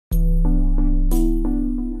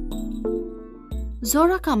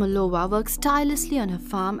Zora Kamalova works tirelessly on her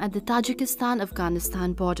farm at the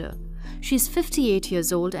Tajikistan-Afghanistan border. She's 58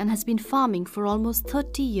 years old and has been farming for almost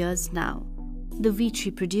 30 years now. The wheat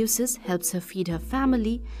she produces helps her feed her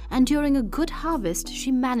family, and during a good harvest,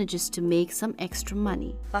 she manages to make some extra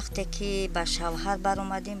money.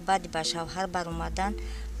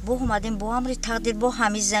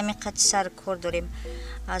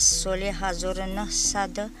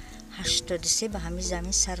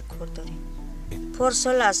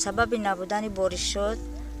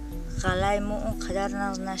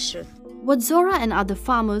 What Zora and other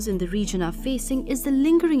farmers in the region are facing is the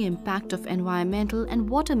lingering impact of environmental and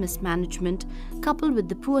water mismanagement coupled with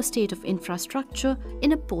the poor state of infrastructure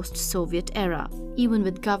in a post-Soviet era. Even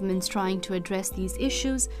with governments trying to address these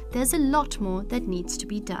issues, there's a lot more that needs to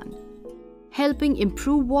be done. Helping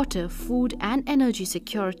improve water, food and energy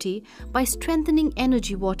security by strengthening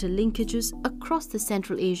energy-water linkages across the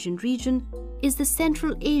Central Asian region is the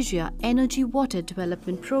Central Asia Energy Water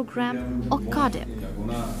Development Program, or CAEWDP.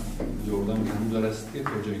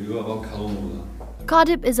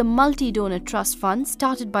 CAEWDP is a multi-donor trust fund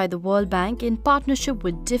started by the World Bank in partnership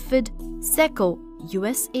with DFID, SECO,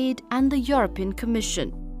 USAID and the European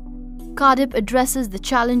Commission. CAEWDP addresses the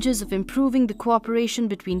challenges of improving the cooperation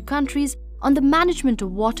between countries on the management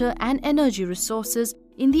of water and energy resources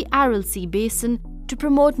in the Aral Sea Basin to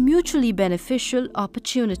promote mutually beneficial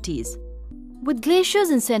opportunities. With glaciers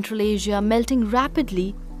in Central Asia melting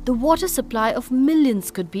rapidly, the water supply of millions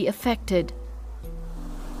could be affected.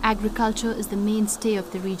 Agriculture is the mainstay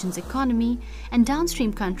of the region's economy, and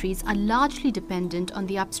downstream countries are largely dependent on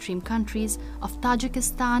the upstream countries of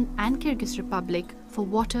Tajikistan and Kyrgyz Republic for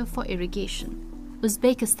water for irrigation.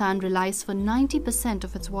 Uzbekistan relies for 90%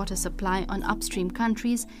 of its water supply on upstream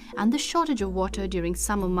countries, and the shortage of water during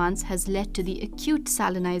summer months has led to the acute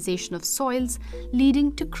salinization of soils,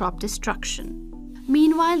 leading to crop destruction.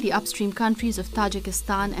 Meanwhile, the upstream countries of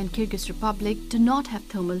Tajikistan and Kyrgyz Republic do not have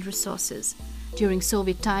thermal resources. During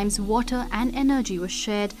Soviet times, water and energy were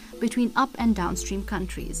shared between up and downstream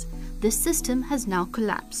countries. This system has now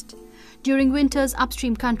collapsed. During winters,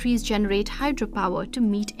 upstream countries generate hydropower to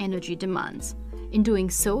meet energy demands. In doing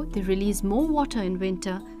so, they release more water in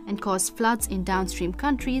winter and cause floods in downstream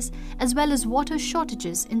countries, as well as water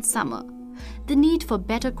shortages in summer. The need for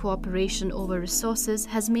better cooperation over resources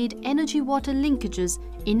has made energy-water linkages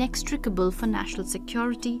inextricable for national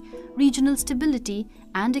security, regional stability,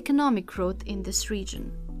 and economic growth in this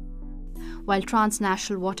region. While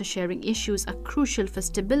transnational water sharing issues are crucial for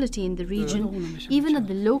stability in the region, even at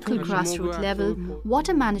the local grassroots level,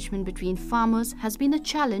 water management between farmers has been a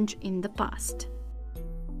challenge in the past.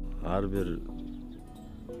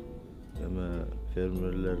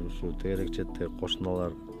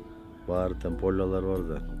 Бар там полялар бар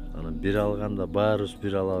да. Аны бир алганда баарыбыз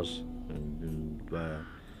бир алабыз.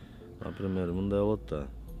 Например, мындай болот да.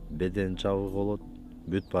 Беден чабык болот,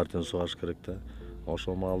 бүт партияны сугаш керек да.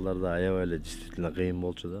 Ошол маалдарда аябай эле действительно кыйын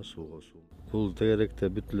болчу да сууга суу. Бул тегеректе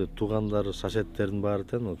бүт эле туугандары, соседтердин баары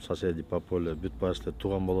тең, соседи по полю бүт баарыбыз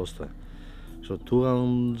тууган болобуз да. Ошо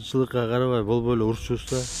тууганчылыкка карабай болбой эле урушубуз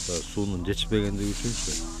да, суунун жетишпегендиги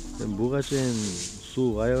үчүнчү. Эми буга чейин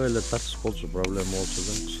суу аябай эле тартыш болчу, проблема болчу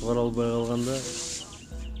да. Сугара албай калганда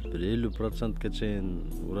бир 50%ке чейин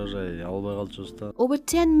урожай албай калчубуз да. Over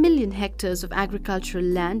 10 million hectares of agricultural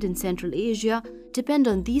land in Central Asia depend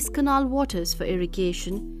on these canal waters for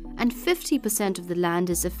irrigation, and 50% of the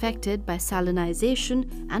land is affected by salinization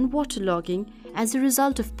and waterlogging as a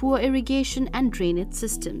result of poor irrigation and drainage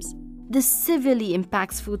systems. This severely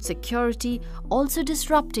impacts food security, also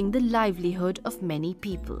disrupting the livelihood of many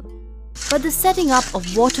people. But the setting up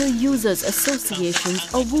of Water Users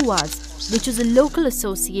Associations, or WUAs, which is a local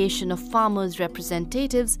association of farmers'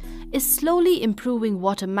 representatives, is slowly improving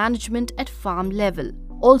water management at farm level.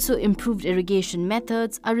 Also, improved irrigation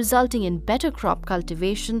methods are resulting in better crop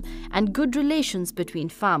cultivation and good relations between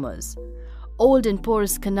farmers. Old and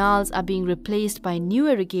porous canals are being replaced by new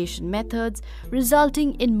irrigation methods,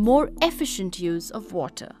 resulting in more efficient use of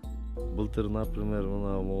water.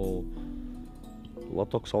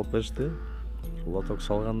 Лоток салып беришти. Лоток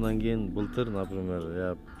салгандан кийин былтыр, например,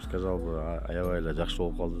 я сказал бы, аябай эле жакшы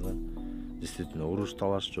болуп калды да. Действительно, уруш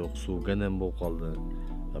талаш жок, суу кенен болуп калды.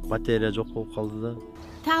 Потеря жок болуп калды да.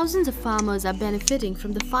 Thousands of farmers are benefiting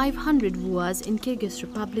from the 500 WUAs in Kyrgyz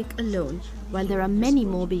Republic alone, while there are many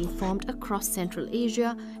more being formed across Central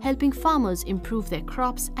Asia, helping farmers improve their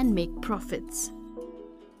crops and make profits.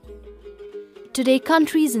 Today,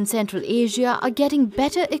 countries in Central Asia are getting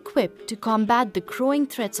better equipped to combat the growing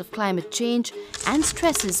threats of climate change and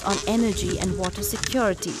stresses on energy and water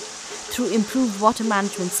security. Through improved water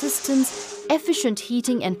management systems, efficient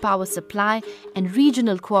heating and power supply, and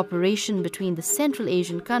regional cooperation between the Central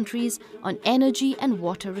Asian countries on energy and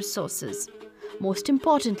water resources. Most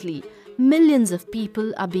importantly, millions of people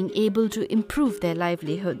are being able to improve their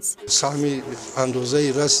livelihoods. سهمی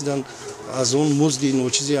اندازه رسیدن از اون مزدی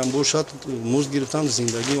نوچیزی هم باشد مزد گرفتن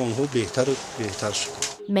زندگی آنها بهتر و بهتر شد.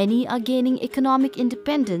 Many are gaining economic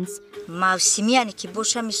independence. موسمیانی که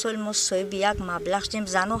باشه مثال ما صاحب یک مبلغ شدیم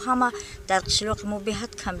زنها همه در قشلاق ما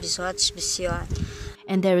بهت کم بزاعتش بسیار.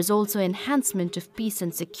 And there is also enhancement of peace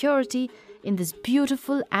and security in this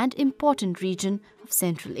beautiful and important region of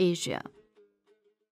Central Asia.